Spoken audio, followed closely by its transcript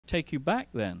take you back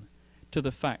then to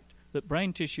the fact that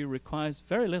brain tissue requires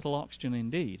very little oxygen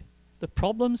indeed. The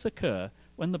problems occur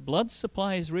when the blood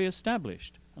supply is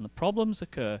re-established, and the problems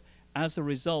occur as a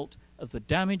result of the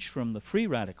damage from the free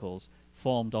radicals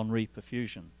formed on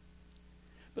reperfusion.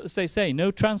 But as they say,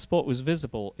 no transport was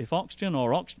visible if oxygen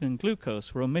or oxygen and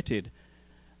glucose were omitted.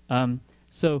 Adding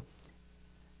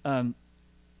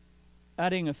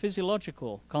a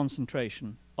physiological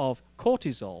concentration of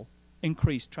cortisol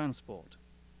increased transport.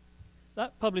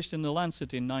 That published in The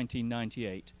Lancet in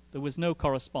 1998. There was no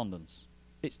correspondence.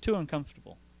 It's too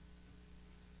uncomfortable.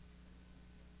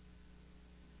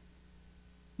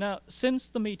 Now, since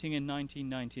the meeting in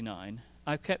 1999,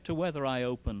 I've kept a weather eye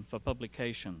open for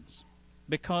publications,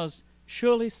 because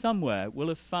surely somewhere we'll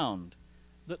have found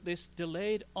that this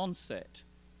delayed onset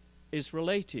is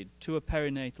related to a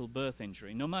perinatal birth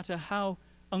injury, no matter how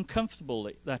uncomfortable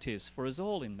that is for us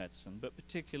all in medicine, but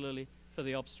particularly for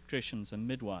the obstetricians and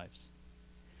midwives.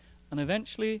 And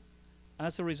eventually,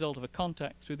 as a result of a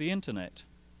contact through the internet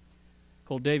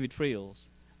called David Friels,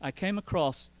 I came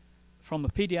across, from a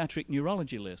pediatric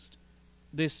neurology list,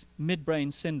 this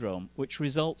midbrain syndrome, which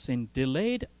results in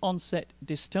delayed onset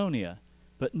dystonia,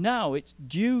 but now it's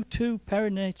due to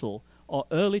perinatal or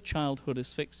early childhood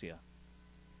asphyxia.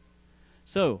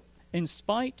 So, in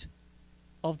spite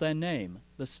of their name,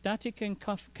 the static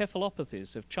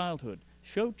encephalopathies of childhood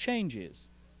show changes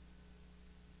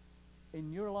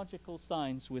in neurological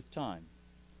signs with time.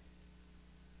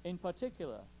 In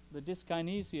particular, the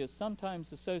dyskinesias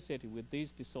sometimes associated with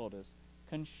these disorders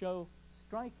can show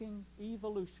striking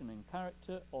evolution in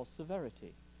character or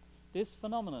severity. This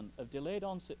phenomenon of delayed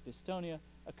onset dystonia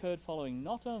occurred following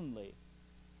not only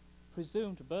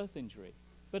presumed birth injury,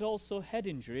 but also head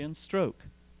injury and stroke.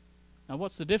 Now,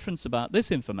 what's the difference about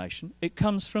this information? It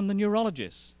comes from the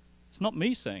neurologists. It's not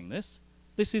me saying this.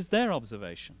 This is their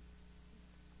observation.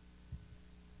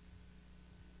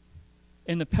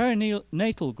 In the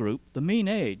perinatal group, the mean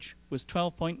age was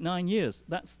 12.9 years.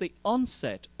 That's the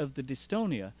onset of the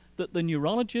dystonia that the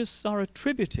neurologists are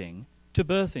attributing to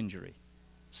birth injury.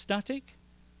 Static.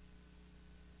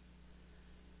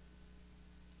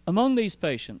 Among these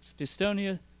patients,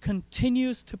 dystonia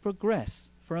continues to progress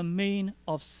for a mean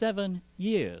of 7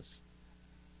 years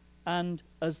and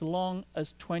as long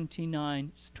as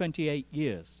 28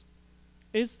 years.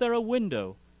 Is there a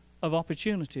window of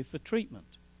opportunity for treatment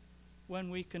when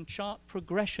we can chart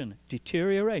progression,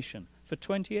 deterioration for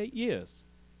 28 years?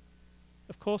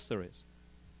 Of course there is.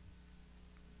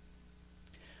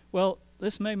 Well,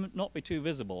 this may not be too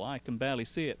visible. I can barely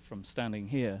see it from standing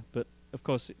here, but of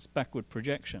course it's backward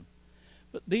projection.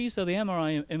 But these are the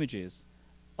MRI images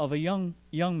of a young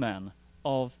man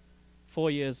of 4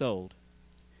 years old,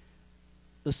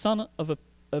 the son of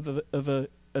a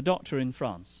doctor in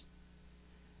France.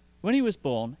 When he was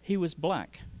born, he was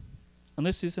black. And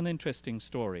this is an interesting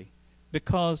story,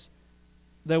 because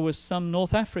there was some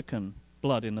North African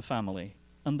blood in the family,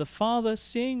 and the father,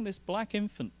 seeing this black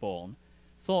infant born,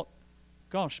 thought,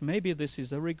 gosh, maybe this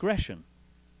is a regression.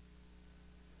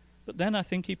 But then I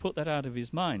think he put that out of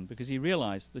his mind, because he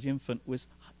realized that the infant was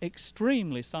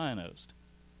extremely cyanosed.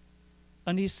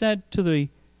 And he said to the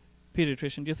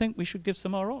pediatrician, do you think we should give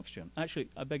some more oxygen? Actually,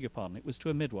 I beg your pardon, it was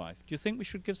to a midwife. Do you think we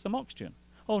should give some oxygen?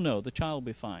 Oh no, the child will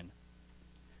be fine.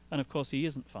 And of course he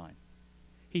isn't fine.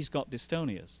 He's got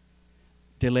dystonias,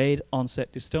 delayed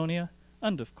onset dystonia,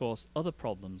 and of course other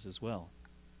problems as well.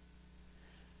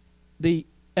 The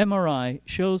MRI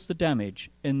shows the damage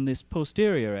in this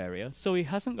posterior area, so he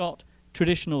hasn't got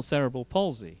traditional cerebral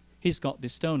palsy. He's got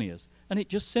dystonias, and it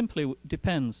just simply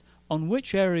depends on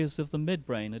which areas of the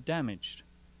midbrain are damaged.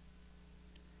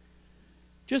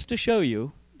 Just to show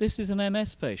you, this is an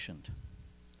MS patient,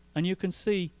 and you can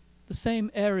see the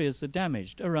same areas are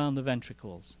damaged around the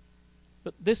ventricles.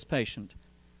 But this patient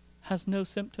has no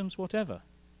symptoms whatever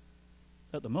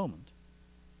at the moment.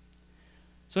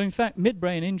 So in fact,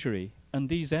 midbrain injury and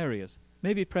these areas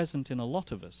may be present in a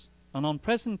lot of us. And on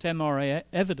present MRI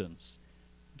evidence,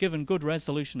 given good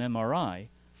resolution MRI,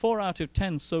 4 out of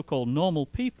 10 so-called normal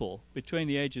people between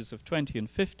the ages of 20 and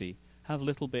 50 have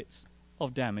little bits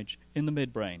of damage in the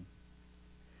midbrain.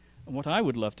 And what I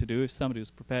would love to do, if somebody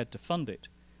was prepared to fund it,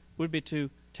 would be to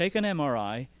take an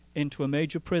MRI into a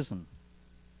major prison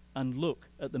and look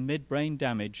at the midbrain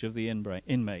damage of the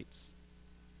inmates.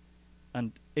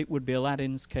 And it would be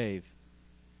Aladdin's cave.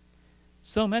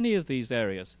 So many of these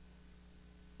areas,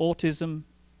 autism,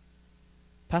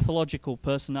 pathological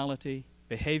personality,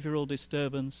 behavioral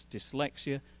disturbance,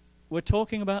 dyslexia, we're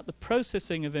talking about the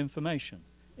processing of information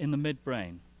in the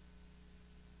midbrain.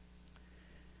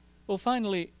 Well,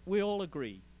 finally, we all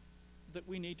agree that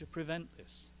we need to prevent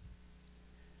this.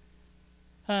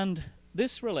 And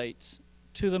this relates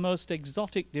to the most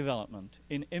exotic development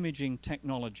in imaging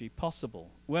technology possible,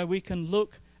 where we can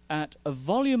look at a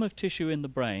volume of tissue in the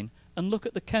brain and look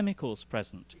at the chemicals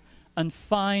present and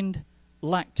find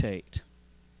lactate.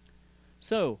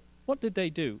 So what did they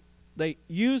do? They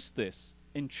used this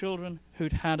in children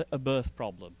who'd had a birth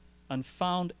problem and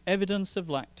found evidence of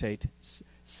lactate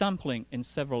sampling in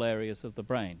several areas of the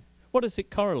brain. What does it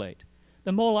correlate?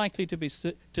 They're more likely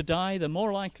to die, they're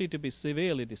more likely to be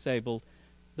severely disabled,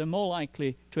 they're more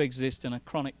likely to exist in a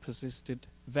chronic persistent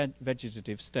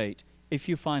vegetative state if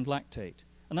you find lactate.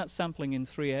 And that's sampling in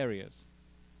 3 areas.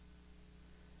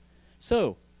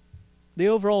 So, the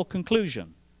overall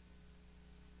conclusion: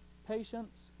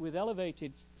 patients with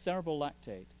elevated cerebral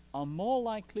lactate are more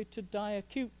likely to die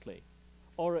acutely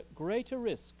or at greater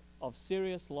risk of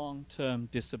serious long-term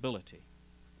disability.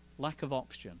 Lack of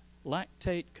oxygen.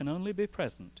 Lactate can only be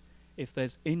present if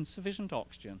there's insufficient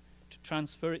oxygen to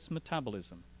transfer its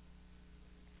metabolism.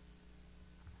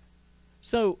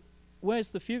 So,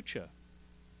 where's the future?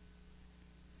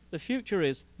 The future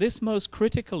is this most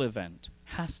critical event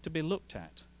has to be looked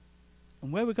at.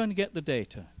 And where we're going to get the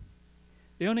data?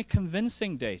 The only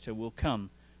convincing data will come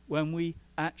when we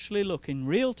actually look in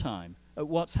real time at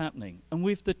what's happening. And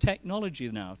we've the technology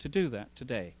now to do that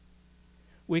today.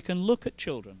 We can look at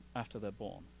children after they're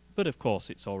born. But of course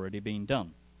it's already been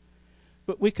done.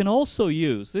 But we can also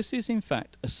use, this is in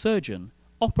fact a surgeon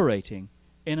operating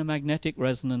in a magnetic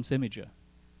resonance imager.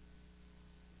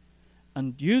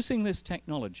 And using this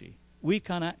technology, we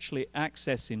can actually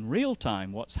access in real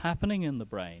time what's happening in the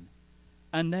brain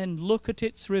and then look at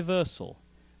its reversal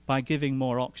by giving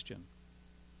more oxygen.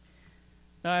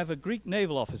 Now, I have a Greek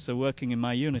naval officer working in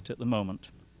my unit at the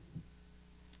moment,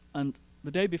 and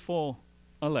the day before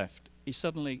I left, he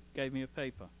suddenly gave me a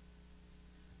paper,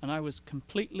 and I was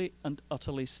completely and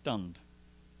utterly stunned.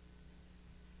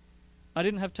 I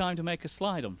didn't have time to make a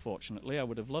slide, unfortunately. I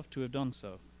would have loved to have done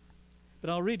so.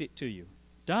 But I'll read it to you.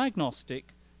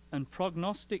 Diagnostic and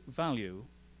prognostic value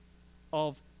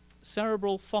of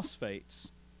cerebral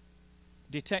phosphates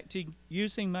detected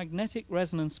using magnetic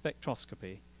resonance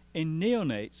spectroscopy in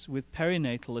neonates with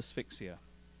perinatal asphyxia.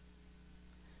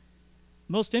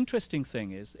 Most interesting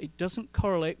thing is it doesn't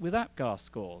correlate with APGAR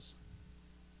scores,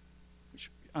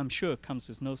 which I'm sure comes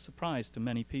as no surprise to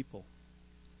many people.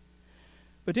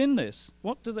 But in this,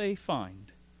 what do they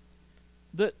find?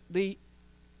 That the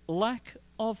lack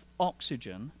of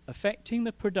oxygen affecting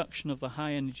the production of the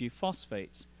high-energy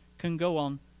phosphates can go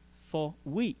on for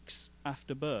weeks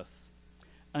after birth.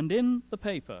 And in the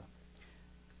paper,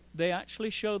 they actually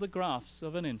show the graphs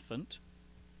of an infant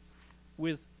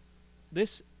with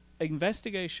this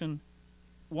investigation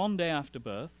 1 day after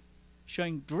birth,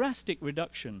 showing drastic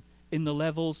reduction in the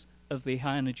levels of the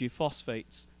high-energy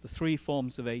phosphates, the 3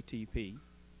 forms of ATP.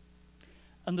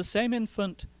 And the same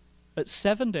infant at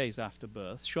 7 days after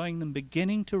birth, showing them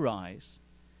beginning to rise,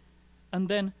 and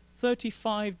then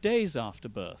 35 days after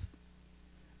birth,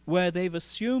 where they've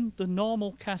assumed the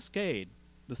normal cascade.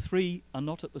 The 3 are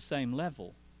not at the same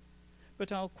level.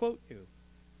 But I'll quote you.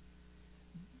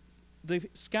 The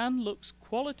scan looks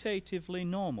qualitatively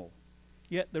normal,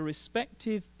 yet the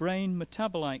respective brain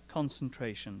metabolite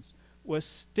concentrations were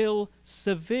still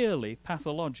severely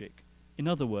pathologic. In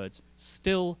other words,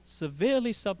 still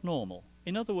severely subnormal.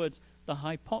 In other words, the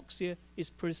hypoxia is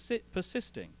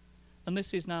persisting, and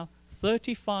this is now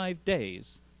 35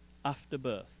 days after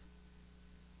birth.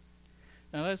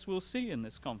 Now, as we'll see in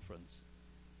this conference,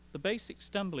 the basic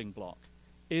stumbling block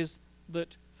is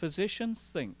that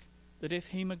physicians think that if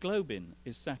hemoglobin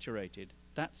is saturated,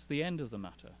 that's the end of the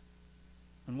matter.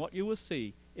 And what you will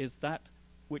see is that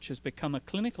which has become a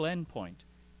clinical endpoint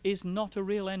is not a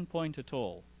real endpoint at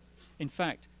all. In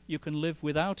fact, you can live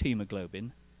without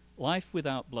hemoglobin. Life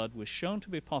without blood was shown to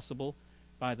be possible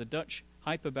by the Dutch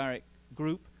Hyperbaric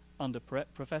group under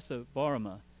Professor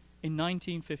Boerema in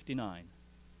 1959.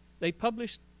 They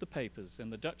published the papers in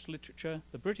the Dutch literature,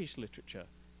 the British literature,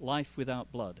 Life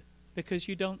Without Blood, because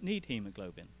you don't need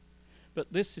hemoglobin.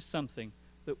 But this is something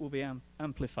that will be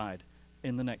amplified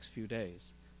in the next few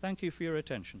days. Thank you for your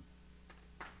attention.